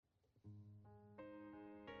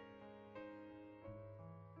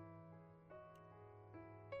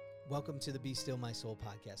Welcome to the Be Still My Soul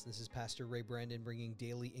podcast. This is Pastor Ray Brandon bringing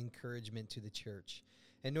daily encouragement to the church.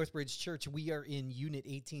 At Northbridge Church, we are in Unit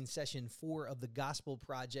 18, Session 4 of the Gospel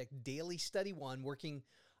Project, Daily Study 1, working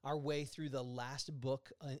our way through the last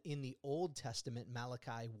book in the Old Testament,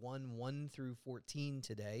 Malachi 1 through 14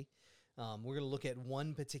 today. We're going to look at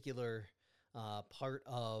one particular part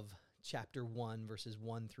of chapter 1, verses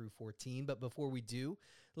 1 through 14. But before we do,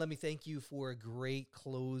 let me thank you for a great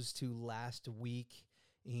close to last week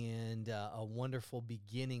and a wonderful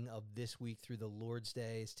beginning of this week through the Lord's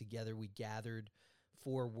Day. As together we gathered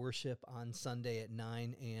for worship on Sunday at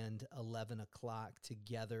 9 and 11 o'clock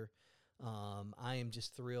together. I am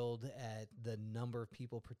just thrilled at the number of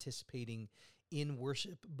people participating in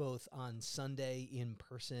worship, both on Sunday in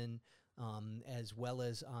person as well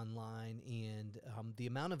as online, and the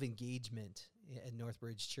amount of engagement at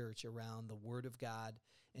Northbridge Church around the Word of God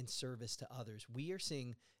and service to others. We are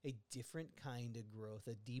seeing a different kind of growth,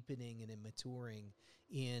 a deepening and a maturing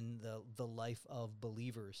in the life of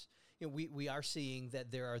believers. You know, we are seeing that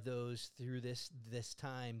there are those through this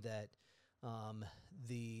time that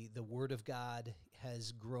the Word of God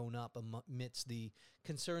has grown up amidst the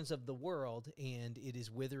concerns of the world, and it is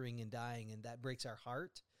withering and dying, and that breaks our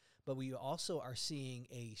heart. But we also are seeing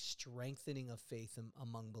a strengthening of faith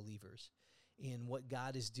among believers. And what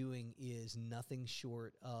God is doing is nothing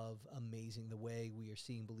short of amazing. The way we are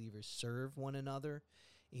seeing believers serve one another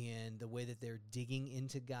and the way that they're digging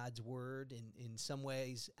into God's Word, and in some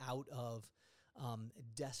ways out of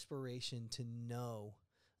desperation to know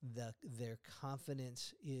their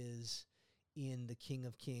confidence is in the King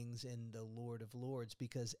of Kings and the Lord of Lords,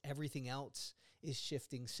 because everything else is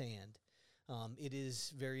shifting sand. It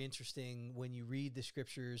is very interesting when you read the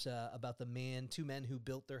scriptures about two men who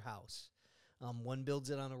built their house. One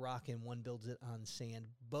builds it on a rock and one builds it on sand.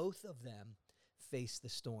 Both of them face the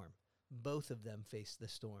storm.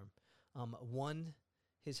 One,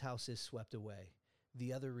 his house is swept away.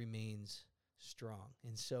 The other remains strong.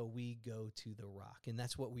 And so we go to the rock. And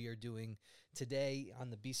that's what we are doing today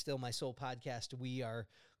on the Be Still My Soul podcast. We are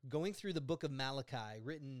going through the book of Malachi,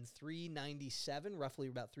 written 397, roughly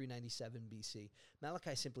about 397 BC.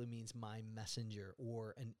 Malachi simply means my messenger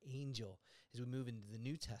or an angel. As we move into the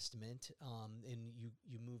New Testament, and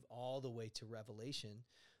you move all the way to Revelation,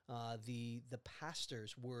 the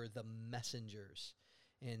pastors were the messengers.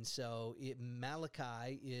 And so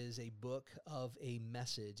Malachi is a book of a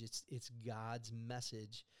message. It's God's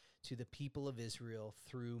message to the people of Israel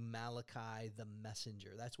through Malachi the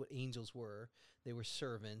messenger. That's what angels were. They were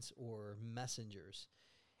servants or messengers.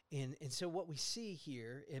 And so what we see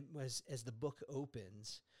here as the book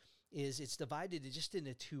opens is it's divided just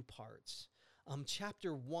into two parts.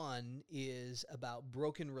 Chapter 1 is about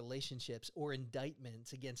broken relationships or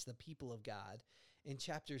indictments against the people of God. And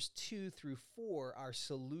chapters 2 through 4 are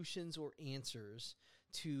solutions or answers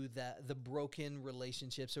to the broken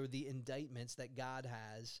relationships or the indictments that God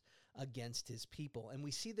has against his people. And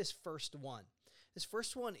we see this first one. This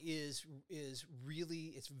first one is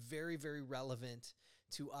really, it's very, very relevant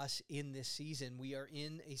to us in this season. We are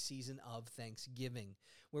in a season of Thanksgiving,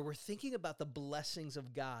 where we're thinking about the blessings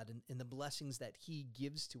of God and the blessings that he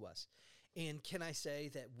gives to us. And can I say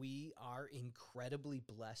that we are incredibly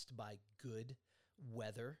blessed by good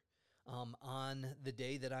weather? On the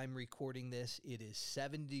day that I'm recording this, it is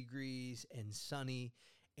 7 degrees and sunny,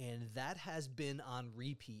 and that has been on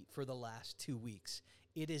repeat for the last 2 weeks.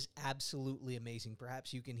 It is absolutely amazing.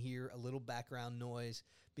 Perhaps you can hear a little background noise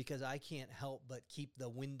because I can't help but keep the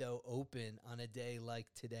window open on a day like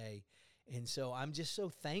today. And so I'm just so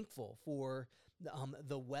thankful for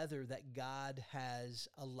the weather that God has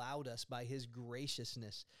allowed us by his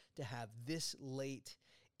graciousness to have this late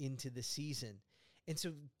into the season. And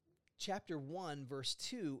so chapter 1, verse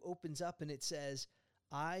 2 opens up and it says,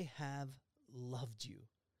 I have loved you,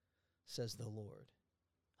 says the Lord.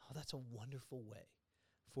 Oh, that's a wonderful way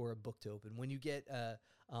for a book to open. When you get a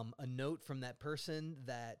note from that person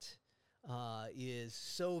that is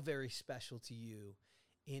so very special to you,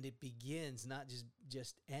 and it begins, not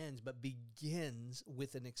just ends, but begins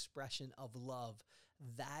with an expression of love,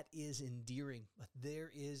 that is endearing. But there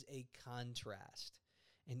is a contrast.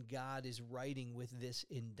 And God is writing with this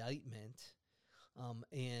indictment,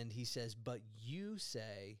 and he says, but you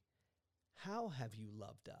say, how have you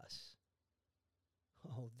loved us?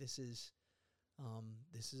 Oh, this is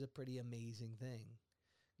a pretty amazing thing.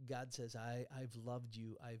 God says, I've loved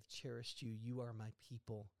you, I've cherished you, you are my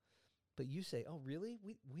people. But you say, oh, really?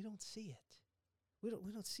 We don't see it.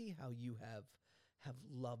 We don't see how you have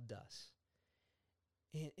loved us.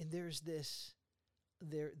 And there's this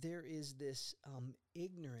there is this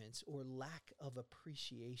ignorance or lack of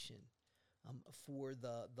appreciation for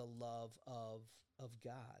the love of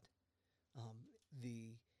God.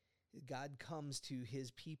 The God comes to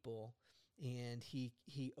his people, and he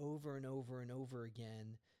over and over and over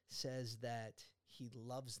again says that he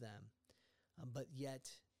loves them, but yet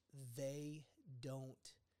they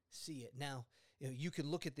don't see it. Now, you can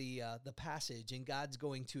look at the passage, and God's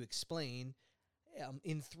going to explain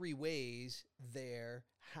in three ways there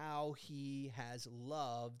how he has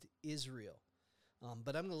loved Israel.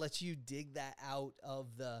 But I'm going to let you dig that out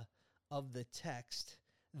of the text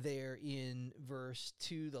there in verse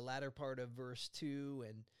 2, the latter part of verse 2,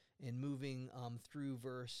 and moving through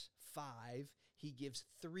verse 5. He gives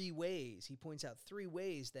three ways. He points out three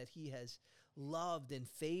ways that he has loved and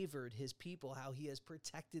favored his people, how he has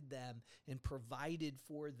protected them and provided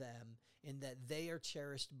for them, and that they are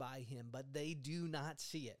cherished by him, but they do not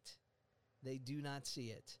see it. They do not see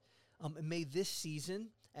it. May this season,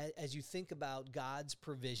 as you think about God's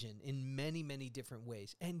provision in many, many different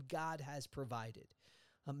ways, and God has provided,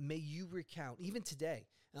 may you recount, even today,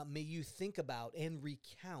 may you think about and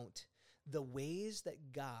recount the ways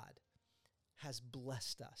that God has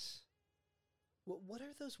blessed us. What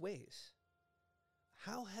are those ways?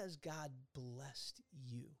 How has God blessed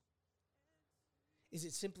you? Is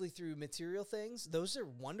it simply through material things? Those are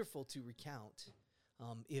wonderful to recount.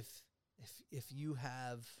 If you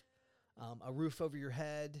have a roof over your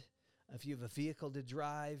head, if you have a vehicle to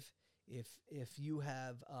drive, if you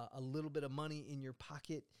have a little bit of money in your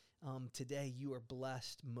pocket, today you are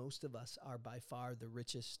blessed. Most of us are by far the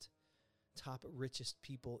top richest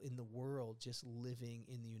people in the world just living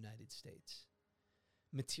in the United States.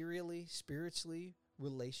 Materially, spiritually,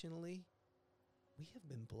 relationally, we have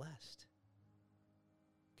been blessed.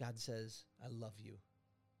 God says, I love you.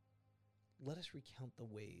 Let us recount the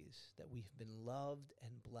ways that we have been loved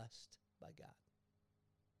and blessed by God.